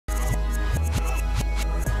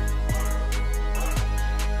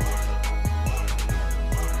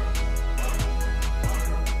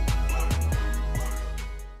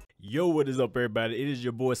Yo, what is up, everybody? It is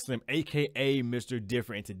your boy Slim, aka Mr.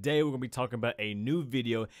 Different, and today we're gonna be talking about a new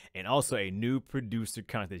video and also a new producer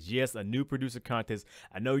contest. Yes, a new producer contest.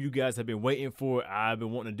 I know you guys have been waiting for it. I've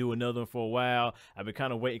been wanting to do another one for a while. I've been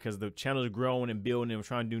kind of waiting because the channel is growing and building, and we're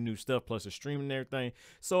trying to do new stuff plus the streaming and everything.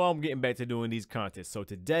 So I'm getting back to doing these contests. So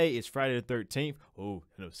today is Friday the 13th. Oh,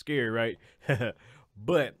 I know, scary, right?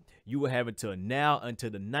 But you will have until now,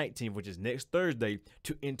 until the 19th, which is next Thursday,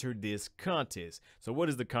 to enter this contest. So what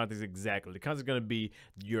is the contest exactly? The contest is going to be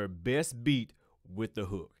your best beat with the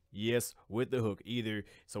hook. Yes, with the hook.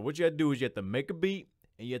 So what you have to do is you have to make a beat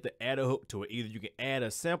and you have to add a hook to it. Either you can add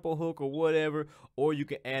a sample hook or whatever, or you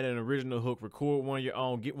can add an original hook, record one of your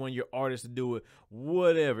own, get one of your artists to do it,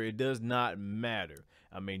 whatever. It does not matter.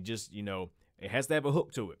 I mean, just, you know, it has to have a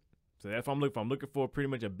hook to it. So that's what I'm looking for pretty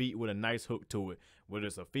much a beat with a nice hook to it. Whether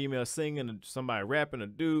it's a female singing, somebody rapping, a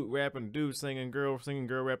dude singing, girl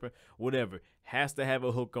rapping, whatever. Has to have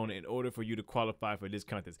a hook on it in order for you to qualify for this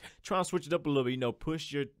contest. Try and switch it up a little bit, you know,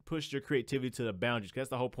 push your creativity to the boundaries. That's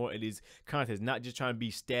the whole point of these contests, not just trying to be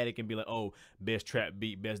static and be like, oh, best trap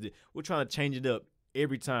beat, best this. We're trying to change it up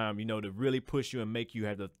every time, you know, to really push you and make you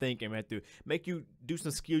have to think and have to make you do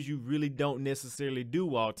some skills you really don't necessarily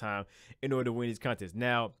do all the time in order to win these contests.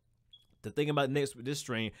 Now, the thing about this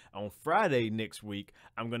stream, on Friday next week,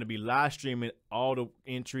 I'm going to be live streaming all the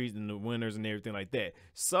entries and the winners and everything like that.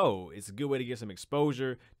 So it's a good way to get some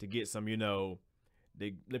exposure, to get some, you know,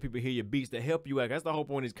 they let people hear your beats, to help you out. That's the whole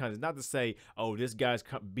point of these contests. Not to say, oh, this guy's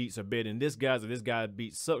beats are better than this guy's, or this guy's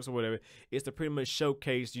beat sucks or whatever. It's to pretty much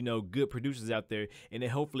showcase, you know, good producers out there, and then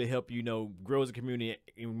hopefully help, you know, grow as a community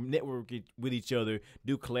and network with each other,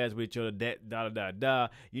 do collabs with each other,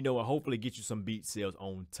 you know, and hopefully get you some beat sales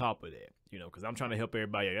on top of that. You know, because I'm trying to help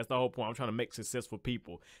everybody out. That's the whole point. I'm trying to make successful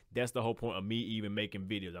people. That's the whole point of me even making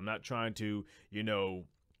videos. I'm not trying to, you know,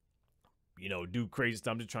 do crazy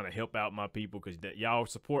stuff. I'm just trying to help out my people, because y'all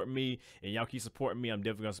support me and y'all keep supporting me. I'm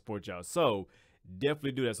definitely gonna support y'all. So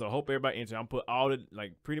definitely do that. So I hope everybody enters. I'm put all the,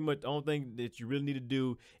 like, pretty much the only thing that you really need to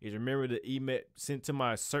do is remember the email sent to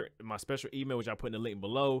my special email, which I put in the link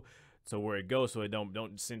below. So where it goes, so it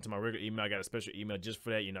don't send to my regular email. I got a special email just for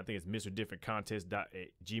that. You know, I think it's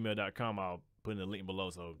MrDifferentContest@gmail.com. I'll put in the link below,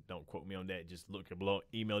 so don't quote me on that. Just look at below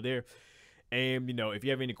email there. And, you know, if you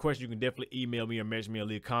have any questions, you can definitely email me or message me or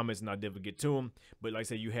leave comments, and I'll definitely get to them. But like I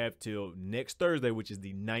said, you have till next Thursday, which is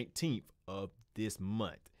the 19th of this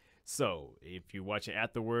month. So if you're watching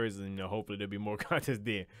afterwards, and, you know, hopefully there'll be more contests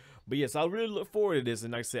then. But yes, I really look forward to this.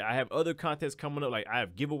 And like I said, I have other contests coming up. Like, I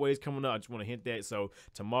have giveaways coming up. I just want to hint that. So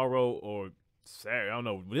tomorrow or Saturday, I don't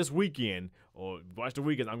know, this weekend or watch the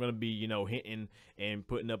weekend, I'm going to be, you know, hinting and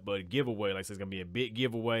putting up a giveaway. Like I said, it's going to be a big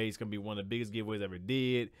giveaway. It's going to be one of the biggest giveaways I ever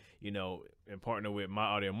did, you know, and partner with My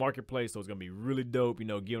Audio Marketplace. So it's going to be really dope, you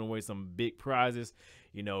know, giving away some big prizes.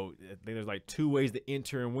 You know, I think there's like 2 ways to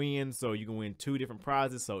enter and win. So you can win 2 different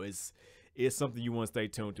prizes. So it's something you want to stay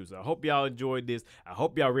tuned to. So I hope y'all enjoyed this. I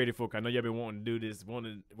hope y'all ready for it. I know y'all been wanting to do this,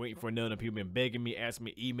 waiting for another. People been begging me, asking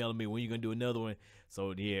me, emailing me, when you going to do another one.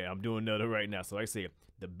 So yeah, I'm doing another right now. So like I said,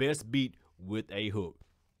 the best beat with a hook.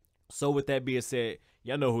 So with that being said,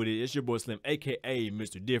 y'all know who it is. It's your boy Slim, aka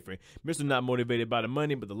Mr. Different. Mr. Not motivated by the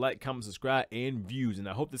money, but the like, comment, subscribe, and views. And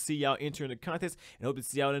I hope to see y'all entering the contest, and hope to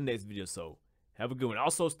see y'all in the next video. So have a good one.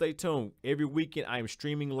 Also stay tuned. Every weekend I am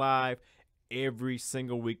streaming live. Every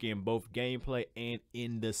single weekend, both gameplay and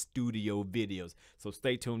in the studio videos. So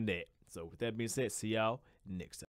stay tuned there. So with that being said, see y'all next time.